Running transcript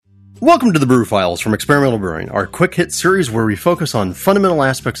Welcome to the Brew Files from Experimental Brewing, our quick hit series where we focus on fundamental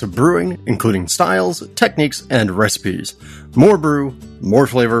aspects of brewing, including styles, techniques, and recipes. More brew, more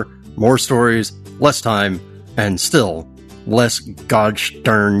flavor, more stories, less time, and still less gosh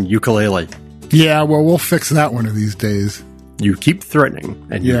darn ukulele. Yeah, well, we'll fix that one of these days. You keep threatening,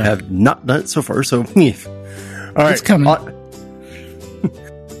 and you have not done it so far, so all right. It's coming.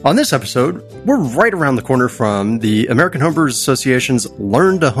 On this episode, we're right around the corner from the American Homebrewers Association's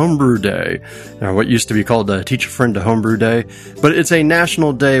Learn to Homebrew Day, what used to be called Teach a Friend to Homebrew Day, but it's a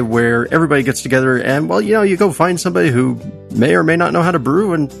national day where everybody gets together and, well, you go find somebody who may or may not know how to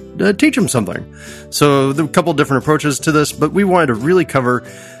brew and teach them something. So there are a couple different approaches to this, but we wanted to really cover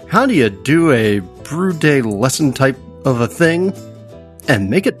how do you do a brew day lesson type of a thing and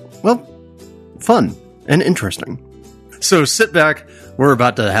make it, well, fun and interesting. So sit back, we're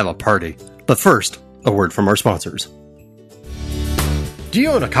about to have a party. But first, a word from our sponsors. Do you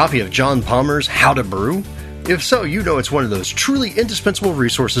own a copy of John Palmer's How to Brew? If so, you know it's one of those truly indispensable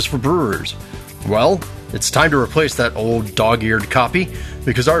resources for brewers. Well, it's time to replace that old dog-eared copy,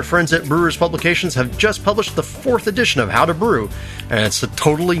 because our friends at Brewers Publications have just published the 4th edition of How to Brew, and it's a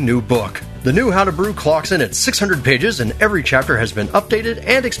totally new book. The new How to Brew clocks in at 600 pages, and every chapter has been updated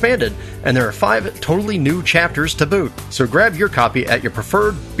and expanded, and there are 5 totally new chapters to boot. So grab your copy at your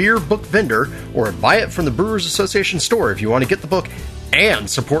preferred beer book vendor, or buy it from the Brewers Association store if you want to get the book and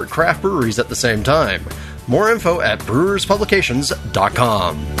support craft breweries at the same time. More info at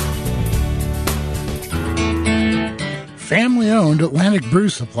brewerspublications.com. Family-owned Atlantic Brew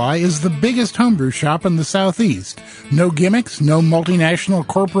Supply is the biggest homebrew shop in the Southeast. No gimmicks, no multinational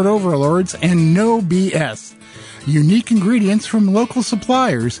corporate overlords, and no BS. Unique ingredients from local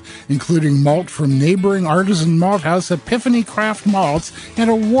suppliers, including malt from neighboring artisan malt house Epiphany Craft Malts and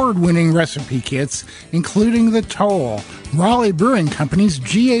award-winning recipe kits, including the Toll, Raleigh Brewing Company's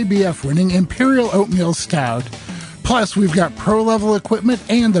GABF-winning Imperial Oatmeal Stout. Plus, we've got pro-level equipment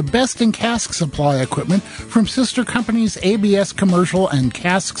and the best-in-cask supply equipment from sister companies ABS Commercial and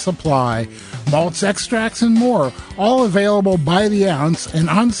Cask Supply. Malts, extracts, and more, all available by the ounce, an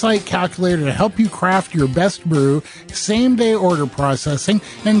on-site calculator to help you craft your best brew, same-day order processing,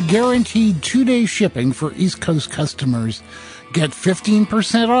 and guaranteed 2-day shipping for East Coast customers. Get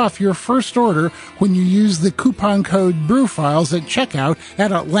 15% off your first order when you use the coupon code BREWFILES at checkout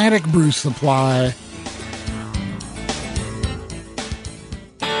at Atlantic Brew Supply.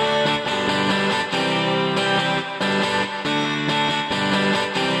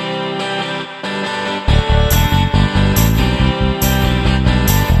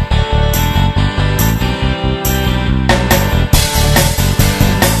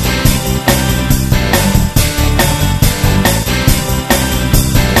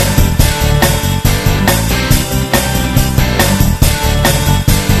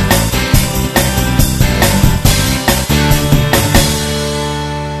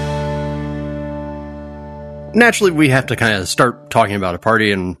 Naturally, we have to kind of start talking about a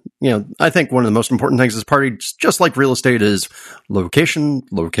party, and, I think one of the most important things is party, just like real estate, is location,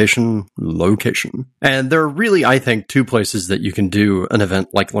 location, location. And there are really, I think, 2 places that you can do an event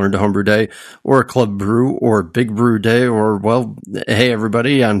like Learn to Homebrew Day, or a Club Brew, or Big Brew Day, or, well, hey,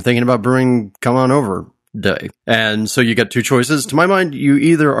 everybody, I'm thinking about brewing, come on over day. And so you get 2 choices. To my mind, you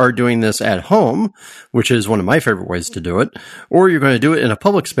either are doing this at home, which is one of my favorite ways to do it, or you're going to do it in a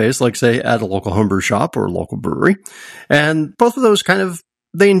public space, like, say, at a local homebrew shop or a local brewery. And both of those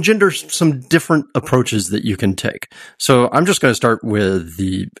they engender some different approaches that you can take. So I'm just going to start with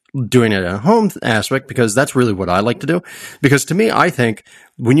the doing it at home aspect, because that's really what I like to do. Because to me, I think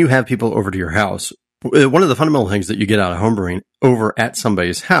when you have people over to your house, one of the fundamental things that you get out of homebrewing over at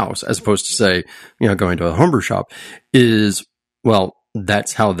somebody's house, as opposed to, say, going to a homebrew shop, is, well,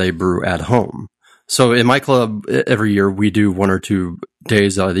 that's how they brew at home. So in my club, every year we do 1 or 2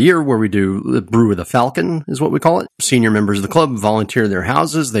 days out of the year where we do Brew with a Falcon, is what we call it. Senior members of the club volunteer their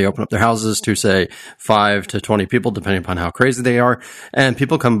houses. They open up their houses to, say, 5 to 20 people, depending upon how crazy they are. And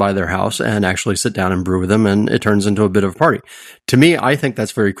people come by their house and actually sit down and brew with them, and it turns into a bit of a party. To me, I think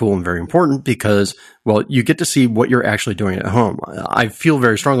that's very cool and very important because, well, you get to see what you're actually doing at home. I feel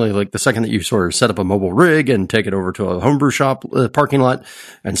very strongly like the second that you sort of set up a mobile rig and take it over to a homebrew shop parking lot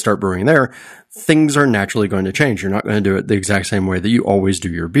and start brewing there, things are naturally going to change. You're not going to do it the exact same way that you always do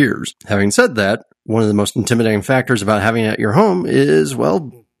your beers. Having said that, one of the most intimidating factors about having it at your home is,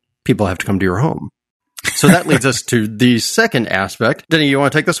 well, people have to come to your home. So that leads us to the second aspect. Denny, you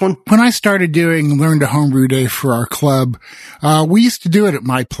want to take this one? When I started doing Learn to Homebrew Day for our club, we used to do it at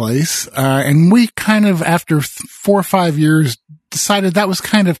my place, and we kind of, after 4 or 5 years, decided that was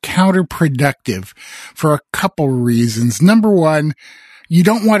kind of counterproductive for a couple reasons. Number one, you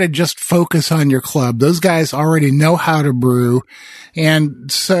don't want to just focus on your club. Those guys already know how to brew.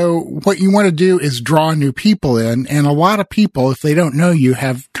 And so what you want to do is draw new people in. And a lot of people, if they don't know you,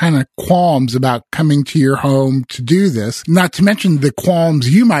 have kind of qualms about coming to your home to do this. Not to mention the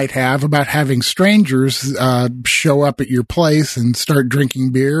qualms you might have about having strangers show up at your place and start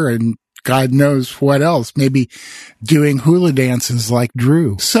drinking beer and God knows what else, maybe doing hula dances like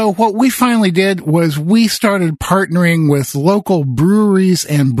Drew. So what we finally did was we started partnering with local breweries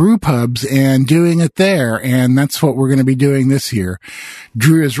and brew pubs and doing it there. And that's what we're going to be doing this year.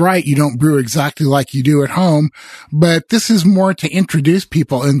 Drew is right. You don't brew exactly like you do at home, but this is more to introduce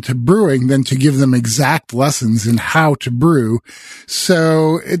people into brewing than to give them exact lessons in how to brew.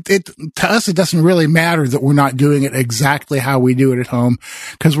 So to us, it doesn't really matter that we're not doing it exactly how we do it at home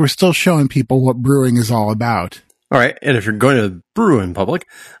because we're still showing people what brewing is all about. All right. And if you're going to brew in public,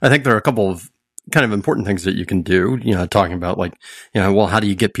 I think there are a couple of kind of important things that you can do, talking about well, how do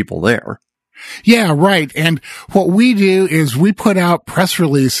you get people there? Yeah, right. And what we do is we put out press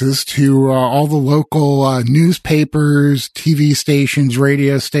releases to all the local newspapers, TV stations,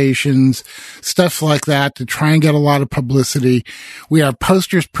 radio stations, stuff like that to try and get a lot of publicity. We have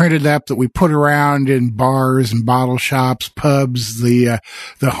posters printed up that we put around in bars and bottle shops, pubs, the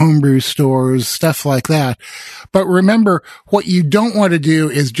homebrew stores, stuff like that. But remember, what you don't want to do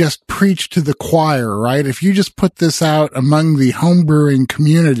is just preach to the choir, right? If you just put this out among the homebrewing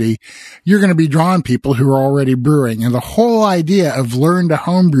community, you're going to be drawing people who are already brewing. And the whole idea of Learn to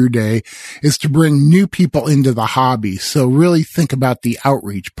Homebrew Day is to bring new people into the hobby. So really think about the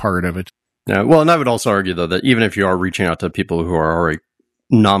outreach part of it. Yeah, well, and I would also argue, though, that even if you are reaching out to people who are already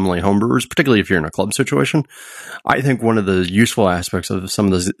nominally homebrewers, particularly if you're in a club situation, I think one of the useful aspects of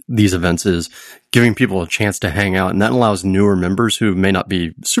some of these events is giving people a chance to hang out, and that allows newer members who may not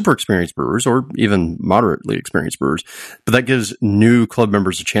be super experienced brewers or even moderately experienced brewers, but that gives new club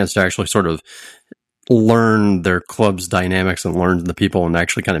members a chance to actually sort of learn their club's dynamics and learn the people and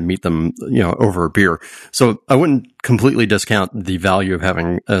actually kind of meet them, over a beer. So I wouldn't completely discount the value of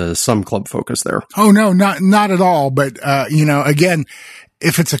having some club focus there. Oh, no, not at all. But, again,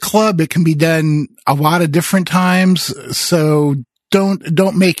 if it's a club, it can be done a lot of different times. So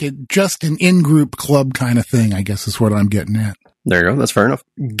don't make it just an in-group club kind of thing, I guess is what I'm getting at. There you go. That's fair enough.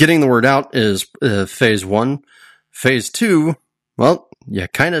 Getting the word out is phase one. Phase two, well, you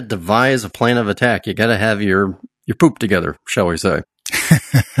kind of devise a plan of attack. You got to have your poop together, shall we say.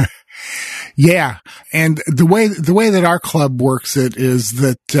 Yeah. And the way that our club works it is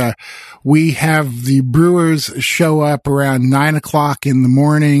that, we have the brewers show up around 9:00 in the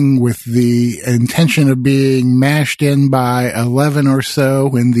morning with the intention of being mashed in by 11 or so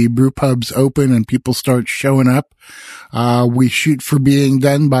when the brew pubs open and people start showing up. We shoot for being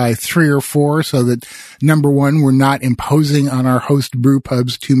done by 3 or 4 so that, number one, we're not imposing on our host brew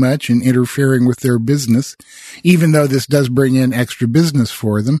pubs too much and interfering with their business, even though this does bring in extra business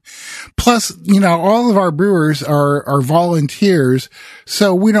for them. Plus, all of our brewers are volunteers,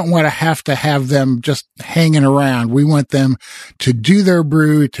 so we don't want to have them just hanging around. We want them to do their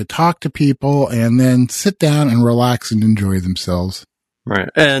brew, to talk to people, and then sit down and relax and enjoy themselves. Right.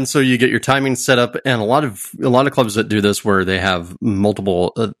 And so you get your timing set up, and a lot of clubs that do this where they have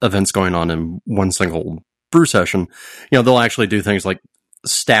multiple events going on in one single brew session, they'll actually do things like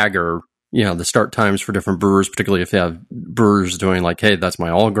stagger, the start times for different brewers, particularly if they have brewers doing like, hey, that's my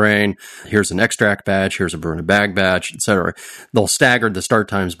all grain, here's an extract batch, here's a brew in a bag batch, etc. They'll stagger the start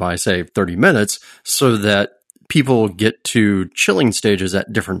times by, say, 30 minutes so that people get to chilling stages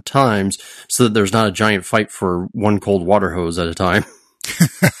at different times so that there's not a giant fight for one cold water hose at a time.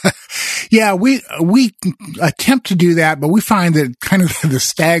 Yeah, we attempt to do that, but we find that kind of the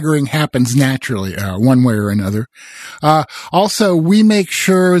staggering happens naturally, one way or another. Also, we make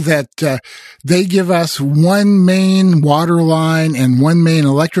sure that, they give us one main water line and one main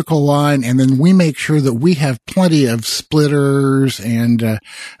electrical line, and then we make sure that we have plenty of splitters and,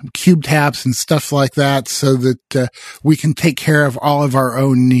 cube taps and stuff like that so that, we can take care of all of our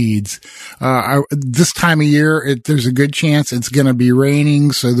own needs. This time of year, there's a good chance it's going to be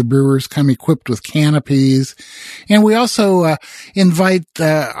raining, so the brewers come equipped with canopies. And we also invite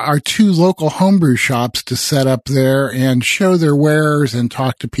our 2 local homebrew shops to set up there and show their wares and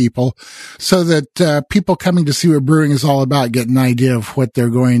talk to people so that people coming to see what brewing is all about get an idea of what they're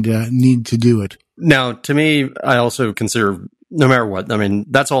going to need to do it. Now, to me, I also consider, no matter what,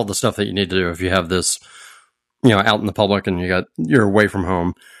 that's all the stuff that you need to do if you have this, out in the public and you're away from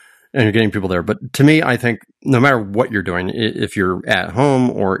home and you're getting people there. But to me, I think no matter what you're doing, if you're at home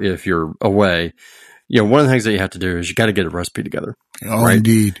or if you're away, one of the things that you have to do is you got to get a recipe together. Oh, right?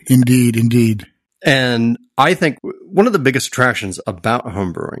 Indeed. And I think one of the biggest attractions about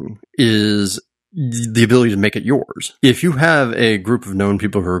homebrewing is the ability to make it yours. If you have a group of known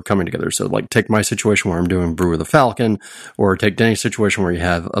people who are coming together, so like take my situation where I'm doing Brew with the Falcon, or take Denny's situation where you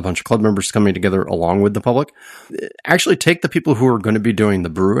have a bunch of club members coming together along with the public, actually take the people who are going to be doing the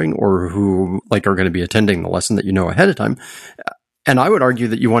brewing or who like are going to be attending the lesson that you know ahead of time. And I would argue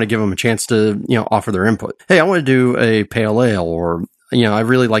that you want to give them a chance to, offer their input. Hey, I want to do a pale ale, or, I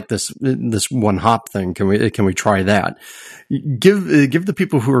really like this one hop thing. Can we try that? Give the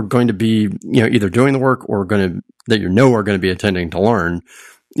people who are going to be, either doing the work or are going to be attending to learn,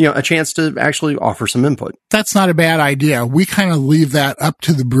 a chance to actually offer some input. That's not a bad idea. We kind of leave that up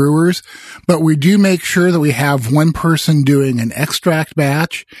to the brewers, but we do make sure that we have one person doing an extract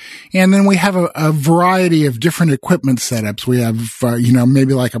batch. And then we have a variety of different equipment setups. We have,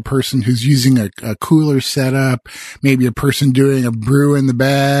 maybe like a person who's using a cooler setup, maybe a person doing a brew in the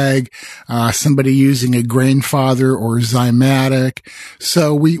bag, somebody using a Grainfather or Zymatic.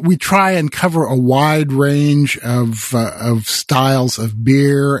 So we try and cover a wide range of styles of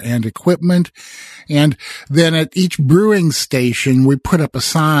beer and equipment. And then at each brewing station, we put up a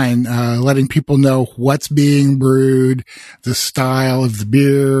sign, letting people know what's being brewed, the style of the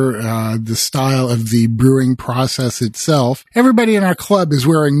beer, the style of the brewing process itself. Everybody in our club is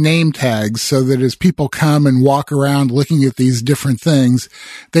wearing name tags so that as people come and walk around looking at these different things,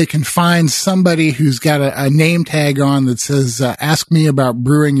 they can find somebody who's got a name tag on that says, ask me about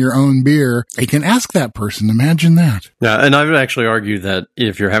brewing your own beer. They can ask that person. Imagine that. Yeah. And I would actually argue that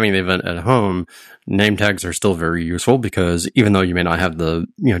if you're having the event at home, name tags are still very useful, because even though you may not have the,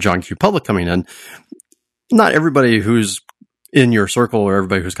 John Q. public coming in, not everybody who's in your circle or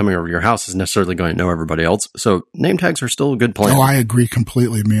everybody who's coming over to your house is necessarily going to know everybody else. So name tags are still a good plan. Oh, I agree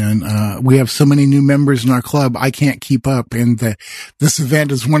completely, man. We have so many new members in our club, I can't keep up. And this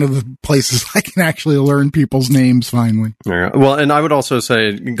event is one of the places I can actually learn people's names finally. Yeah. Well, and I would also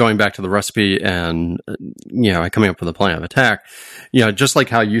say, going back to the recipe and, coming up with a plan of attack, just like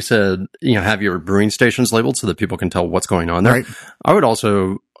how you said, have your brewing stations labeled so that people can tell what's going on there. Right. I would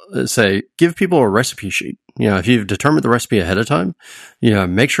also say, give people a recipe sheet. If you've determined the recipe ahead of time,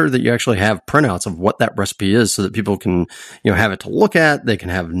 make sure that you actually have printouts of what that recipe is so that people can, have it to look at. They can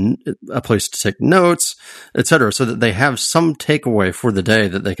have a place to take notes, etc., so that they have some takeaway for the day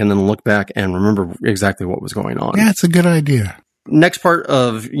that they can then look back and remember exactly what was going on. Yeah, it's a good idea. Next part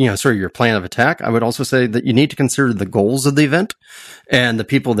of, sort of your plan of attack, I would also say that you need to consider the goals of the event and the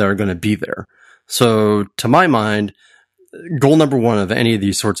people that are going to be there. So to my mind, goal number one of any of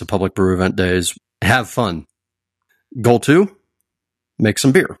these sorts of public brew event days, have fun. Goal 2, make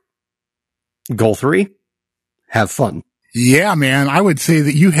some beer. Goal 3, have fun. Yeah, man, I would say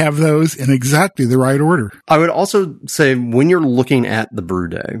that you have those in exactly the right order. I would also say, when you're looking at the brew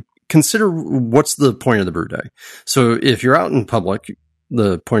day, consider what's the point of the brew day. So if you're out in public,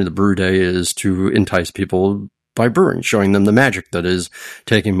 the point of the brew day is to entice people by brewing, showing them the magic that is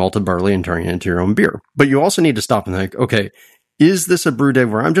taking malted barley and turning it into your own beer. But you also need to stop and think, okay, is this a brew day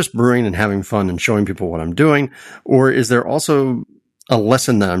where I'm just brewing and having fun and showing people what I'm doing? Or is there also a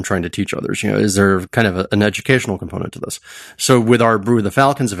lesson that I'm trying to teach others? Is there kind of an educational component to this? So with our Brew with the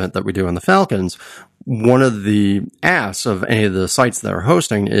Falcons event that we do on the Falcons, one of the asks of any of the sites that are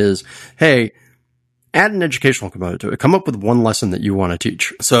hosting is, hey, add an educational component to it. Come up with one lesson that you want to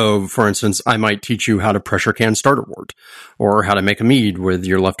teach. So, for instance, I might teach you how to pressure can starter wort, or how to make a mead with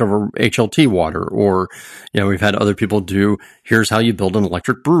your leftover HLT water, or, we've had other people do, here's how you build an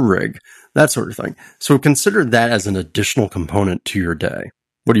electric brew rig, that sort of thing. So consider that as an additional component to your day.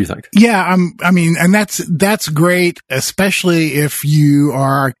 What do you think? Yeah, and that's great, especially if you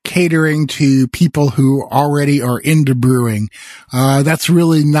are catering to people who already are into brewing. That's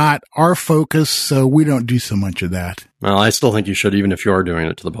really not our focus, so we don't do so much of that. Well, I still think you should, even if you are doing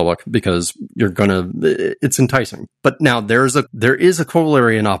it to the public, because it's enticing. But now there is a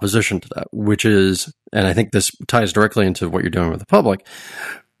corollary in opposition to that, which is, and I think this ties directly into what you're doing with the public.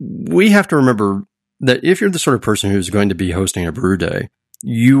 We have to remember that if you're the sort of person who's going to be hosting a brew day,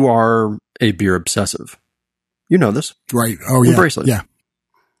 you are a beer obsessive. You know this. Right. Oh, yeah. Embrace it. Yeah.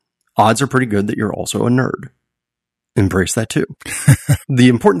 Odds are pretty good that you're also a nerd. Embrace that too. The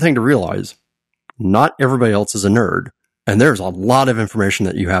important thing to realize, not everybody else is a nerd. And there's a lot of information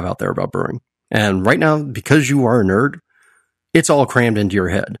that you have out there about brewing. And right now, because you are a nerd, it's all crammed into your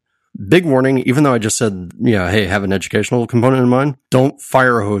head. Big warning, even though I just said, hey, have an educational component in mind, don't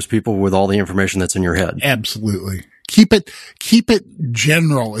fire hose people with all the information that's in your head. Absolutely. Keep it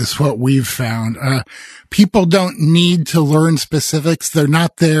general is what we've found. People don't need to learn specifics. They're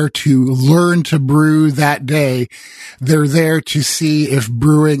not there to learn to brew that day. They're there to see if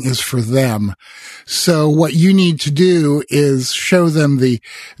brewing is for them. So what you need to do is show them the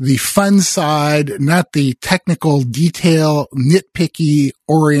fun side, not the technical detail, nitpicky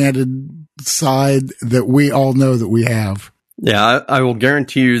oriented side that we all know that we have. Yeah, I will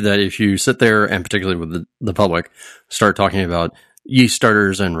guarantee you that if you sit there, and particularly with the public, start talking about yeast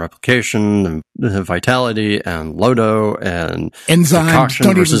starters and replication and vitality and Lodo and enzymes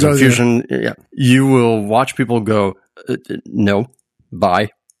concoction versus infusion, yeah, you will watch people go, no, bye.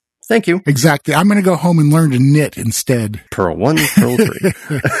 Thank you. Exactly. I'm going to go home and learn to knit instead. Pearl 1, Pearl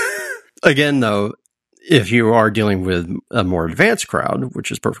 3. Again, though, if you are dealing with a more advanced crowd, which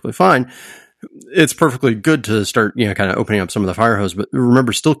is perfectly fine, it's perfectly good to start, kind of opening up some of the fire hose, but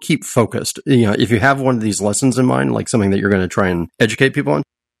remember, still keep focused. If you have one of these lessons in mind, like something that you're going to try and educate people on,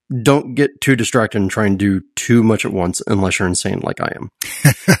 don't get too distracted and try and do too much at once unless you're insane like I am.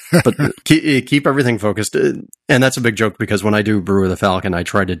 But keep everything focused. And that's a big joke because when I do Brew with a Falcon, I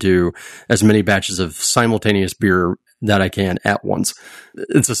try to do as many batches of simultaneous beer that I can at once.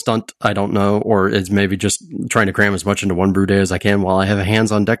 It's a stunt, I don't know, or it's maybe just trying to cram as much into one brew day as I can while I have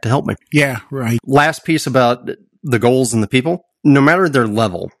hands on deck to help me. Yeah, right. Last piece about the goals and the people, no matter their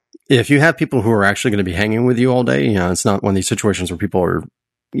level, if you have people who are actually going to be hanging with you all day, it's not one of these situations where people are,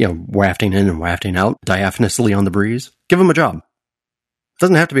 wafting in and wafting out diaphanously on the breeze, give them a job. It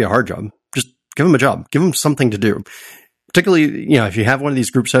doesn't have to be a hard job. Just give them a job. Give them something to do. Particularly, if you have one of these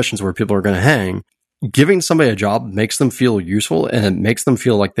group sessions where people are going to hang, giving somebody a job makes them feel useful and it makes them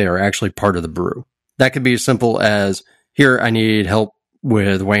feel like they are actually part of the brew. That could be as simple as, here, I need help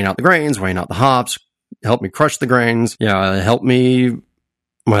with weighing out the grains, weighing out the hops, help me crush the grains, help me,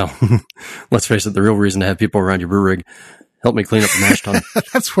 well, let's face it, the real reason to have people around your brew rig, help me clean up the mash tun.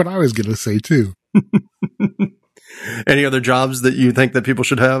 That's what I was going to say too. Any other jobs that you think that people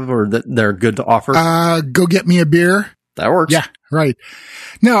should have or that they're good to offer? Go get me a beer. That works. Yeah, right.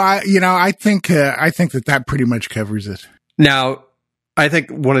 No, I think that pretty much covers it. Now, I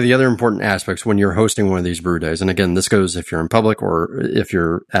think one of the other important aspects when you're hosting one of these brew days, and again, this goes if you're in public or if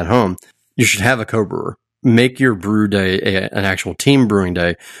you're at home, you should have a co-brewer. Make your brew day an actual team brewing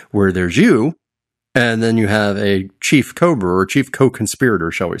day where there's you, and then you have a chief co-brewer, chief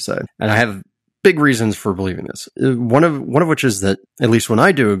co-conspirator, shall we say. And I have big reasons for believing this. One of which is that, at least when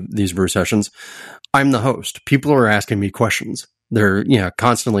I do these brew sessions, I'm the host. People are asking me questions. They're,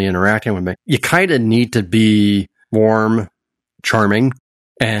 constantly interacting with me. You kind of need to be warm, charming,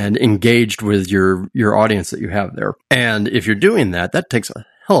 and engaged with your audience that you have there. And if you're doing that, that takes a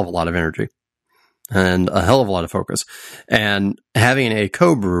hell of a lot of energy and a hell of a lot of focus. And having a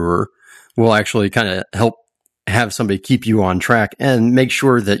co-brewer will actually kind of help have somebody keep you on track and make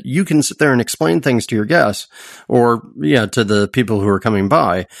sure that you can sit there and explain things to your guests or, to the people who are coming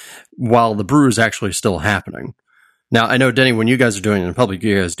by while the brew is actually still happening. Now, I know, Denny, when you guys are doing it in public,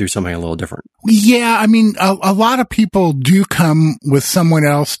 you guys do something a little different. Yeah, I mean, a lot of people do come with someone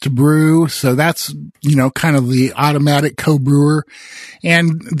else to brew, so that's, kind of the automatic co-brewer.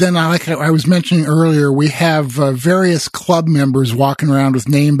 And then, like I was mentioning earlier, we have various club members walking around with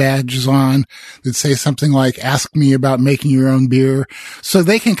name badges on that say something like, ask me about making your own beer. So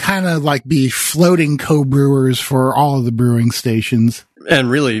they can kind of like be floating co-brewers for all of the brewing stations.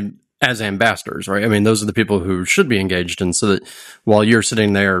 And really, as ambassadors, right? I mean, those are the people who should be engaged in so that while you're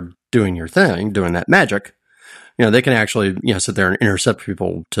sitting there doing your thing, doing that magic, they can actually, sit there and intercept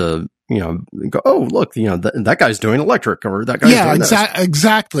people to, go, oh, look, that guy's doing electric or that guy's doing this.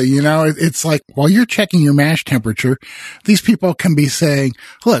 Exactly. It's like while you're checking your mash temperature, these people can be saying,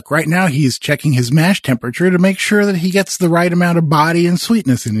 look, right now he's checking his mash temperature to make sure that he gets the right amount of body and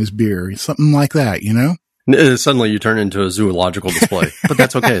sweetness in his beer. Something like that, Suddenly you turn into a zoological display, but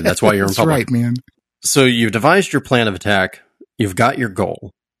that's okay. That's why you're in public. That's right, man. So you've devised your plan of attack. You've got your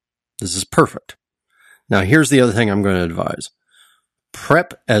goal. This is perfect. Now, here's the other thing I'm going to advise.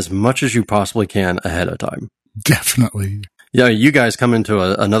 Prep as much as you possibly can ahead of time. Definitely. Yeah, you guys come into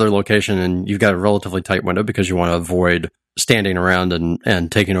another location and you've got a relatively tight window because you want to avoid standing around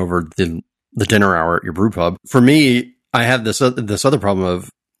and taking over the dinner hour at your brew pub. For me, I have this other problem of,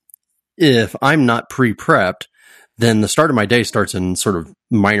 if I'm not pre-prepped, then the start of my day starts in sort of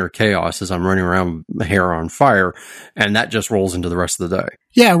minor chaos as I'm running around with my hair on fire, and that just rolls into the rest of the day.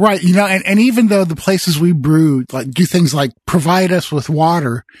 Yeah, right. And even though the places we brew do things like provide us with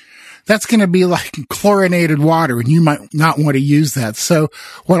water, that's going to be like chlorinated water, and you might not want to use that. So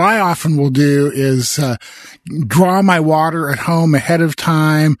what I often will do is draw my water at home ahead of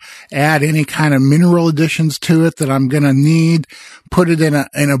time, add any kind of mineral additions to it that I'm going to need, put it in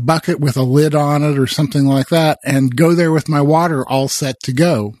a bucket with a lid on it or something like that, and go there with my water all set to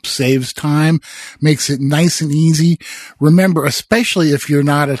go. Saves time, makes it nice and easy. Remember, especially if you're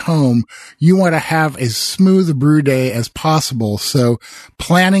not at home, you want to have as smooth a brew day as possible. So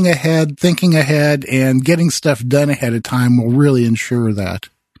planning ahead, thinking ahead, and getting stuff done ahead of time will really ensure that.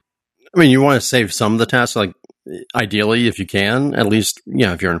 I mean, you want to save some of the tasks, like ideally, if you can, at least,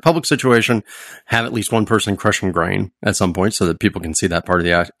 if you're in a public situation, have at least one person crushing grain at some point so that people can see that part of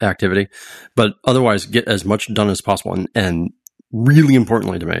the activity. But otherwise, get as much done as possible. And really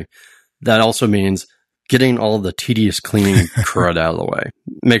importantly to me, that also means getting all the tedious cleaning crud out of the way.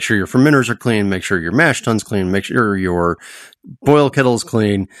 Make sure your fermenters are clean. Make sure your mash tun's clean. Make sure your boil kettle's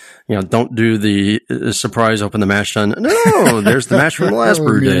clean. Don't do the surprise open the mash tun. No, there's the mash from the last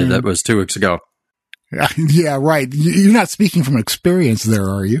brew day that was 2 weeks ago. Yeah, right. You're not speaking from experience there,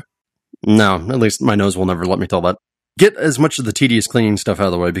 are you? No, at least my nose will never let me tell that. Get as much of the tedious cleaning stuff out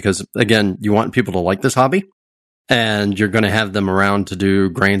of the way because, again, you want people to like this hobby. And you're going to have them around to do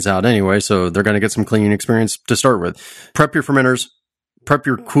grains out anyway, so they're going to get some cleaning experience to start with. Prep your fermenters, prep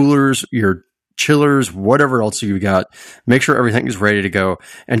your coolers, your chillers, whatever else you got. Make sure everything is ready to go.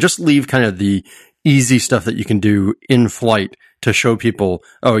 And just leave kind of the easy stuff that you can do in flight to show people,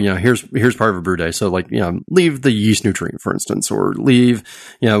 here's part of a brew day. So leave the yeast nutrient, for instance, or leave,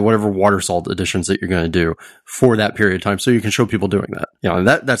 whatever water salt additions that you're going to do for that period of time. So you can show people doing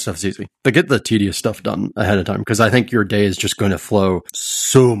that. That stuff's easy, but get the tedious stuff done ahead of time because I think your day is just going to flow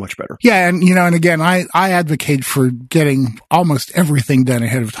so much better. Yeah. And again, I advocate for getting almost everything done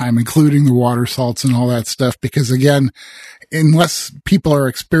ahead of time, including the water salts and all that stuff, because again, unless people are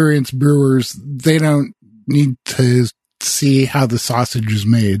experienced brewers, they don't need to see how the sausage is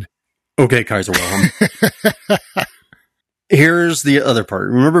made. Okay, Kaiser Wilhelm. Here's the other part.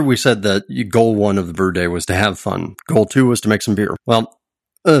 Remember we said that goal 1 of the brew day was to have fun. Goal 2 was to make some beer. Well,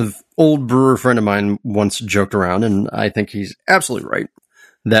 an old brewer friend of mine once joked around, and I think he's absolutely right,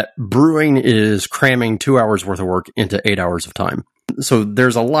 that brewing is cramming 2 hours worth of work into 8 hours of time. So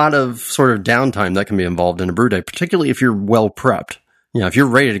there's a lot of sort of downtime that can be involved in a brew day, particularly if you're well prepped. If you're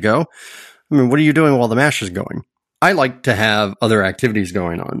ready to go, what are you doing while the mash is going? I like to have other activities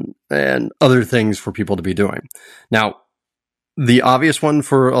going on and other things for people to be doing. Now, the obvious one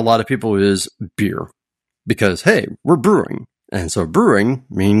for a lot of people is beer because, hey, we're brewing. And so brewing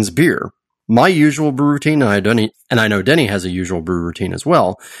means beer. My usual brew routine, and I know Denny has a usual brew routine as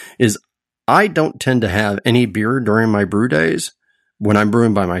well, is I don't tend to have any beer during my brew days when I'm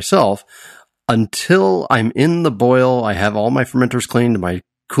brewing by myself until I'm in the boil. I have all my fermenters cleaned, my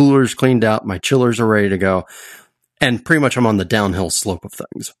coolers cleaned out, my chillers are ready to go. And pretty much I'm on the downhill slope of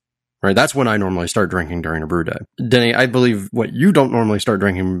things, right? That's when I normally start drinking during a brew day. Denny, I believe you don't normally start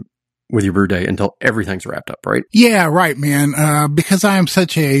drinking with your brew day until everything's wrapped up, right? Yeah, right, man. Because I am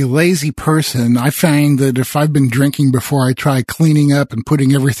such a lazy person, I find that if I've been drinking before I try cleaning up and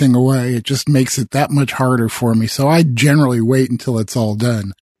putting everything away, it just makes it that much harder for me. So I generally wait until it's all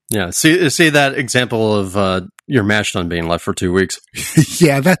done. Yeah. See that example of your mash tun being left for 2 weeks.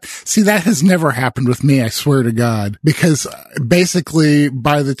 Yeah, that has never happened with me, I swear to God, because basically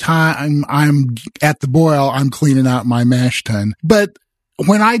by the time I'm at the boil, I'm cleaning out my mash tun. But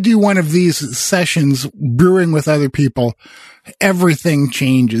when I do one of these sessions brewing with other people, everything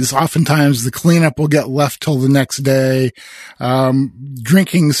changes. Oftentimes the cleanup will get left till the next day.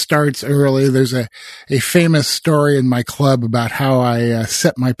 Drinking starts early. There's a famous story in my club about how I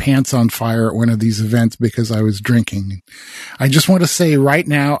set my pants on fire at one of these events because I was drinking. I just want to say right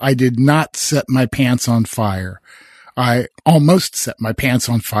now, I did not set my pants on fire. I almost set my pants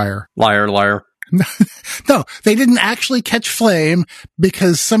on fire. Liar, liar. No, they didn't actually catch flame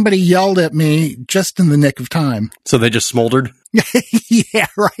because somebody yelled at me just in the nick of time. So they just smoldered? Yeah,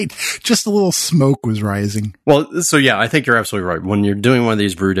 right. Just a little smoke was rising. Well, so yeah, I think you're absolutely right. When you're doing one of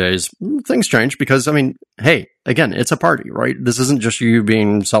these brew days, things change because, hey, again, it's a party, right? This isn't just you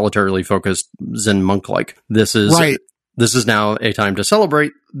being solitarily focused Zen monk-like. This is right. This is now a time to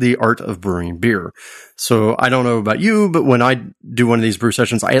celebrate the art of brewing beer. So I don't know about you, but when I do one of these brew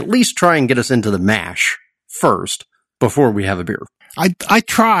sessions, I at least try and get us into the mash first before we have a beer. I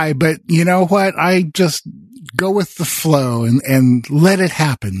try, but you know what? I just go with the flow and let it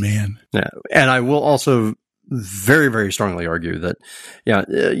happen, man. Yeah. And I will also very, very strongly argue that,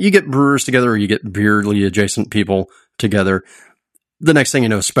 you get brewers together or you get beerly adjacent people together. The next thing you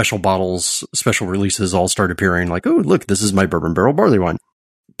know, special bottles, special releases all start appearing like, oh, look, this is my bourbon barrel barley wine.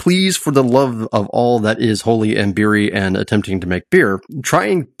 please, for the love of all that is holy and beery and attempting to make beer, try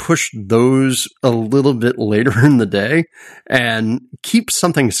and push those a little bit later in the day and keep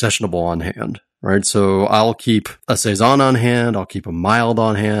something sessionable on hand. Right. So I'll keep a Saison on hand. I'll keep a mild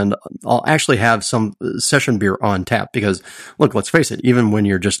on hand. I'll actually have some session beer on tap because look, let's face it, even when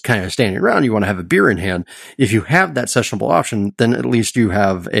you're just kind of standing around, you want to have a beer in hand. If you have that sessionable option, then at least you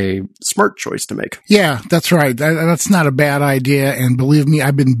have a smart choice to make. Yeah, that's right. That's not a bad idea. And believe me,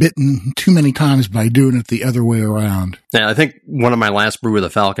 I've been bitten too many times by doing it the other way around. Now, I think one of my last Brew with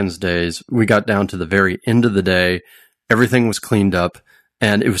the Falcons days, we got down to the very end of the day. Everything was cleaned up.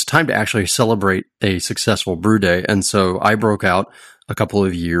 And it was time to actually celebrate a successful brew day. And so I broke out a couple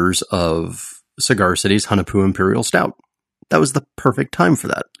of years of Cigar City's Hunahpu Imperial Stout. That was the perfect time for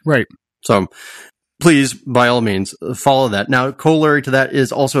that. Right. So please, by all means, follow that. Now, corollary to that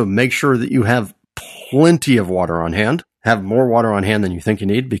is also make sure that you have plenty of water on hand. Have more water on hand than you think you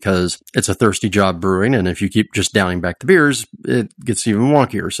need because it's a thirsty job brewing. And if you keep just downing back the beers, it gets even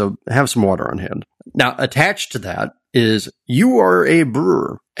wonkier. So have some water on hand. Now, attached to that is you are a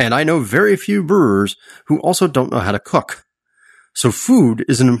brewer. And I know very few brewers who also don't know how to cook. So food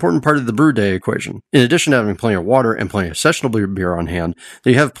is an important part of the brew day equation. In addition to having plenty of water and plenty of sessionable beer on hand,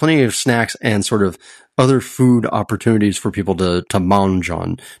 you have plenty of snacks and sort of other food opportunities for people to mange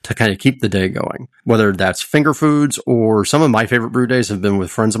on to kind of keep the day going. Whether that's finger foods or some of my favorite brew days have been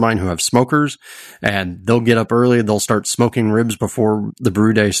with friends of mine who have smokers and they'll get up early. They'll start smoking ribs before the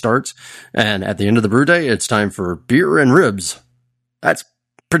brew day starts. And at the end of the brew day, it's time for beer and ribs. That's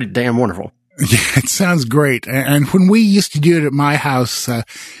pretty damn wonderful. Yeah, it sounds great. And when we used to do it at my house,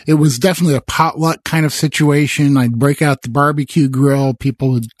 it was definitely a potluck kind of situation. I'd break out the barbecue grill.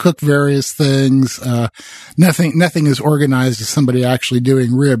 People would cook various things. Nothing as organized as somebody actually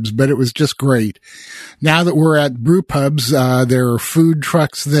doing ribs, but it was just great. Now that we're at brew pubs, there are food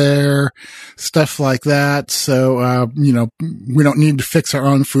trucks there, stuff like that. So, we don't need to fix our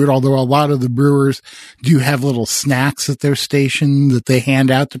own food, although a lot of the brewers do have little snacks at their station that they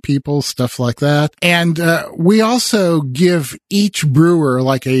hand out to people, stuff like that. And we also give each brewer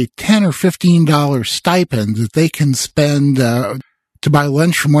like a $10 or $15 stipend that they can spend to buy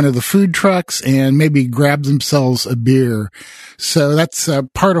lunch from one of the food trucks and maybe grab themselves a beer. So that's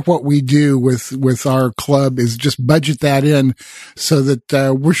part of what we do with our club is just budget that in so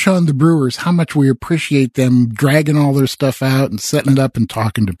that we're showing the brewers how much we appreciate them dragging all their stuff out and setting it up and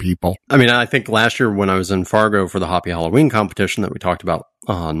talking to people. I mean, I think last year when I was in Fargo for the Hoppy Halloween competition that we talked about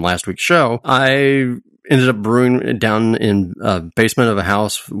on last week's show, I ended up brewing down in a basement of a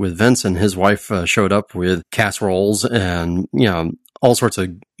house with Vince, and his wife showed up with casseroles and, all sorts of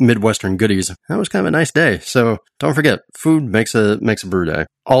Midwestern goodies. That was kind of a nice day. So don't forget, food makes a brew day.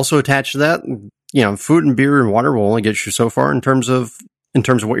 Also attached to that, food and beer and water will only get you so far in terms of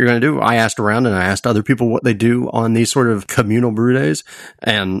what you're going to do. I asked around and I asked other people what they do on these sort of communal brew days,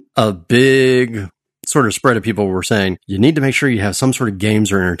 and a big sort of spread of people were saying, you need to make sure you have some sort of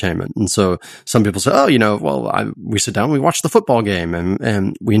games or entertainment. And so some people say, we sit down, we watch the football game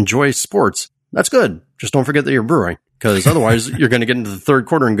and we enjoy sports. That's good. Just don't forget that you're brewing, because otherwise you're going to get into the third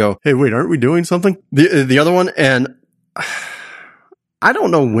quarter and go, hey, wait, aren't we doing something? The other one, and I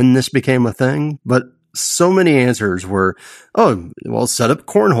don't know when this became a thing, but so many answers were, set up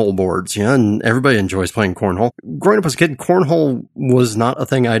cornhole boards. Yeah. And everybody enjoys playing cornhole. Growing up as a kid, cornhole was not a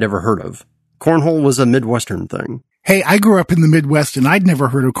thing I'd ever heard of. Cornhole was a Midwestern thing. Hey, I grew up in the Midwest and I'd never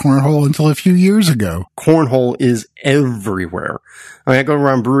heard of cornhole until a few years ago. Cornhole is everywhere. I mean, I go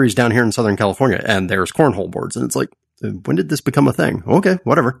around breweries down here in Southern California and there's cornhole boards, and it's like, when did this become a thing? Okay,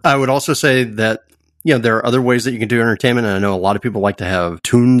 whatever. I would also say that, there are other ways that you can do entertainment, and I know a lot of people like to have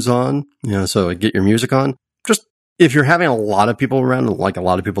tunes on, so get your music on. Just, if you're having a lot of people around, like a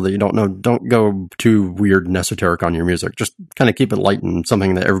lot of people that you don't know, don't go too weird and esoteric on your music. Just kind of keep it light and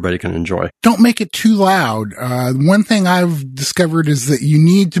something that everybody can enjoy. Don't make it too loud. One thing I've discovered is that you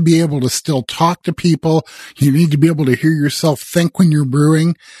need to be able to still talk to people. You need to be able to hear yourself think when you're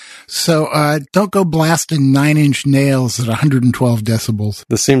brewing. So don't go blasting 9-inch nails at 112 decibels.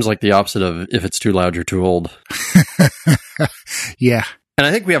 This seems like the opposite of if it's too loud, you're too old. Yeah. And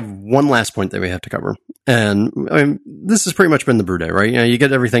I think we have one last point that we have to cover. And I mean, this has pretty much been the brew day, right? You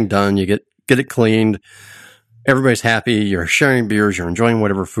get everything done, you get it cleaned, everybody's happy, you're sharing beers, you're enjoying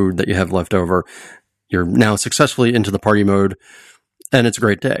whatever food that you have left over. You're now successfully into the party mode, and it's a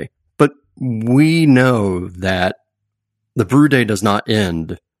great day. But we know that the brew day does not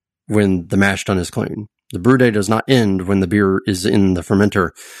end when the mash tun is clean. The brew day does not end when the beer is in the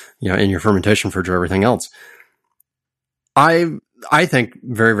fermenter, in your fermentation fridge or everything else. I think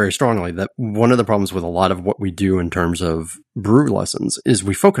very, very strongly that one of the problems with a lot of what we do in terms of brew lessons is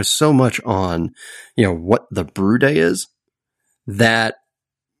we focus so much on, what the brew day is, that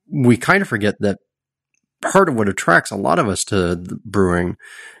we kind of forget that part of what attracts a lot of us to brewing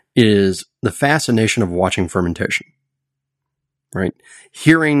is the fascination of watching fermentation, right?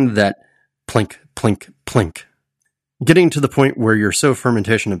 Hearing that plink, plink, plink, getting to the point where you're so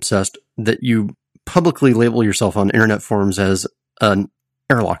fermentation obsessed that you publicly label yourself on internet forums as an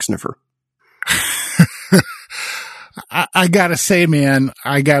airlock sniffer. I gotta say, man,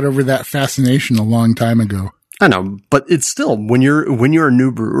 I got over that fascination a long time ago. I know, but it's still when you're a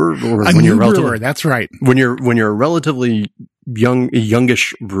new brewer, or when you're a brewer, that's right. When you're a relatively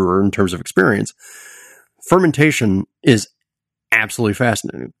youngish brewer in terms of experience, fermentation is absolutely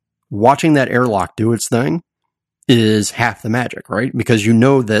fascinating. Watching that airlock do its thing is half the magic, right? Because you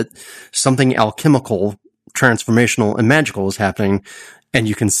know that something alchemical, transformational, and magical is happening, and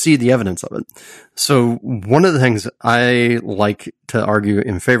you can see the evidence of it. So one of the things I like to argue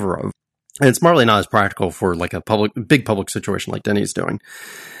in favor of, and it's probably not as practical for like a big public situation like Denny's doing,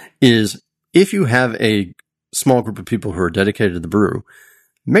 is if you have a small group of people who are dedicated to the brew,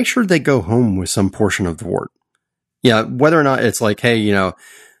 make sure they go home with some portion of the wort. Yeah, whether or not it's like, hey,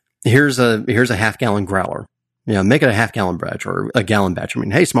 here's a half-gallon growler. Make it a half-gallon batch or a gallon batch. I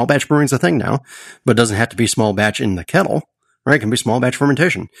mean, hey, small batch brewing's a thing now, but it doesn't have to be small batch in the kettle, right? It can be small batch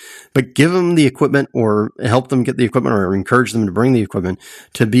fermentation. But give them the equipment or help them get the equipment or encourage them to bring the equipment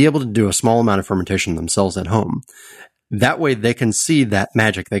to be able to do a small amount of fermentation themselves at home. That way they can see that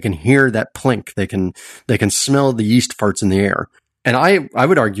magic. They can hear that plink. They can smell the yeast farts in the air. And I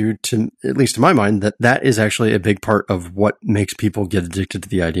would argue, at least to my mind, that is actually a big part of what makes people get addicted to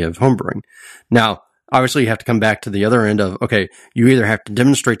the idea of homebrewing. Now, obviously, you have to come back to the other end of, okay, you either have to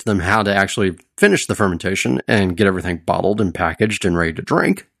demonstrate to them how to actually finish the fermentation and get everything bottled and packaged and ready to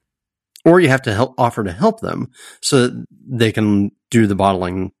drink, or you have to offer to help them so that they can do the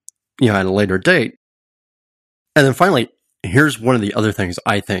bottling, at a later date. And then finally, here's one of the other things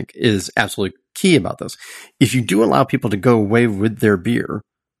I think is absolutely key about this. If you do allow people to go away with their beer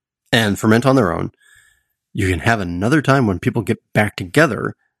and ferment on their own, you can have another time when people get back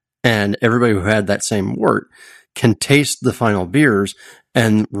together and everybody who had that same wort can taste the final beers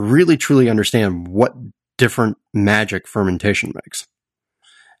and really truly understand what different magic fermentation makes.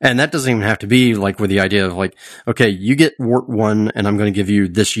 And that doesn't even have to be like with the idea of like, okay, you get wort 1 and I'm going to give you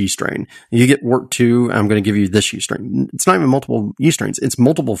this yeast strain. You get wort 2 and I'm going to give you this yeast strain. It's not even multiple yeast strains. It's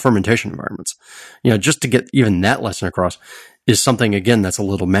multiple fermentation environments. Just to get even that lesson across is something, again, that's a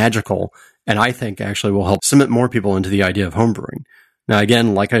little magical. And I think actually will help cement more people into the idea of homebrewing. Now,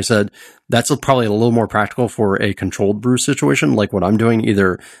 again, like I said, that's probably a little more practical for a controlled brew situation, like what I'm doing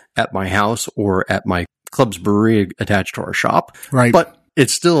either at my house or at my club's brewery attached to our shop. Right. But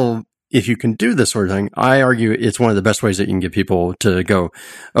it's still, if you can do this sort of thing, I argue it's one of the best ways that you can get people to go,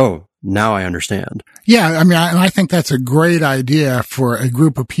 oh, now I understand. Yeah, I mean, I think that's a great idea for a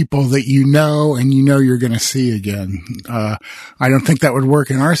group of people that and you're going to see again. I don't think that would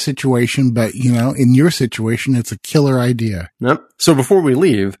work in our situation, but, in your situation, it's a killer idea. Yep. So before we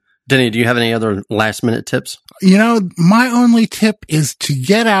leave, Denny, do you have any other last-minute tips? My only tip is to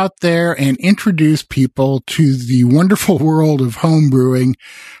get out there and introduce people to the wonderful world of home brewing,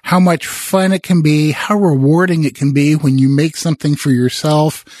 how much fun it can be, how rewarding it can be when you make something for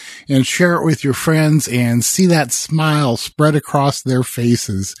yourself and share it with your friends and see that smile spread across their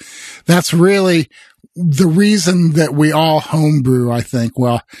faces. That's really the reason that we all homebrew, I think.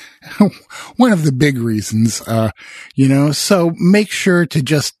 Well, one of the big reasons, so make sure to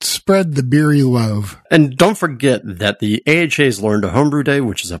just spread the beery love. And don't forget that the AHA's Learn to Homebrew Day,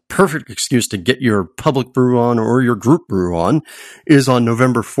 which is a perfect excuse to get your public brew on or your group brew on, is on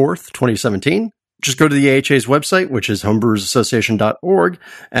November 4th, 2017. Just go to the AHA's website, which is homebrewersassociation.org,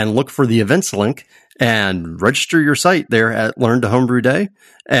 and look for the events link and register your site there at Learn to Homebrew Day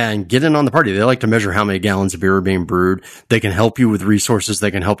and get in on the party. They like to measure how many gallons of beer are being brewed. They can help you with resources. They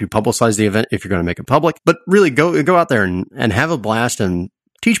can help you publicize the event if you're going to make it public. But really go out there and have a blast and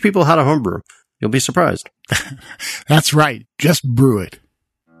teach people how to homebrew. You'll be surprised. That's right. Just brew it.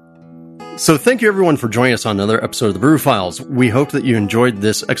 So thank you everyone for joining us on another episode of the Brew Files. We hope that you enjoyed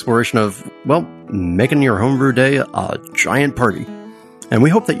this exploration of, making your homebrew day a giant party. And we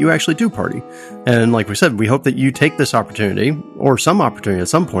hope that you actually do party. And like we said, we hope that you take this opportunity, or some opportunity at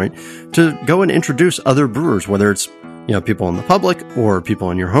some point, to go and introduce other brewers, whether it's, people in the public or people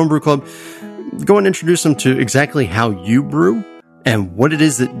in your homebrew club. Go and introduce them to exactly how you brew and what it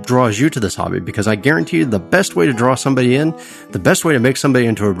is that draws you to this hobby. Because I guarantee you the best way to draw somebody in, the best way to make somebody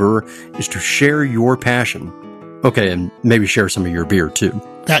into a brewer is to share your passion. Okay, and maybe share some of your beer too.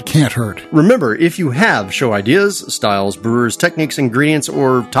 That can't hurt. Remember, if you have show ideas, styles, brewers, techniques, ingredients,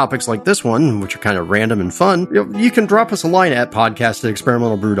 or topics like this one, which are kind of random and fun, you can drop us a line at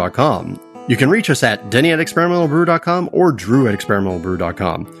podcast@experimentalbrew.com. You can reach us at denny@experimentalbrew.com or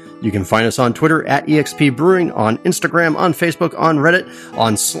drew@experimentalbrew.com. You can find us on Twitter at EXP Brewing, on Instagram, on Facebook, on Reddit,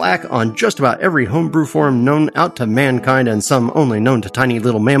 on Slack, on just about every homebrew forum known out to mankind and some only known to tiny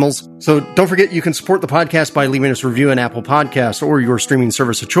little mammals. So don't forget you can support the podcast by leaving us a review on Apple Podcasts or your streaming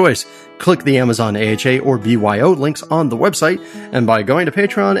service of choice. Click the Amazon AHA or BYO links on the website, and by going to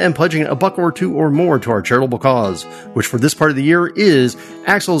Patreon and pledging $1 or $2 or more to our charitable cause, which for this part of the year is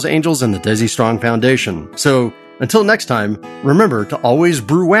Axles, Angels, and the Desi Strong Foundation. So, until next time, remember to always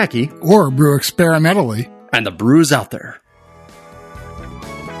brew wacky. Or brew experimentally. And the brew is out there.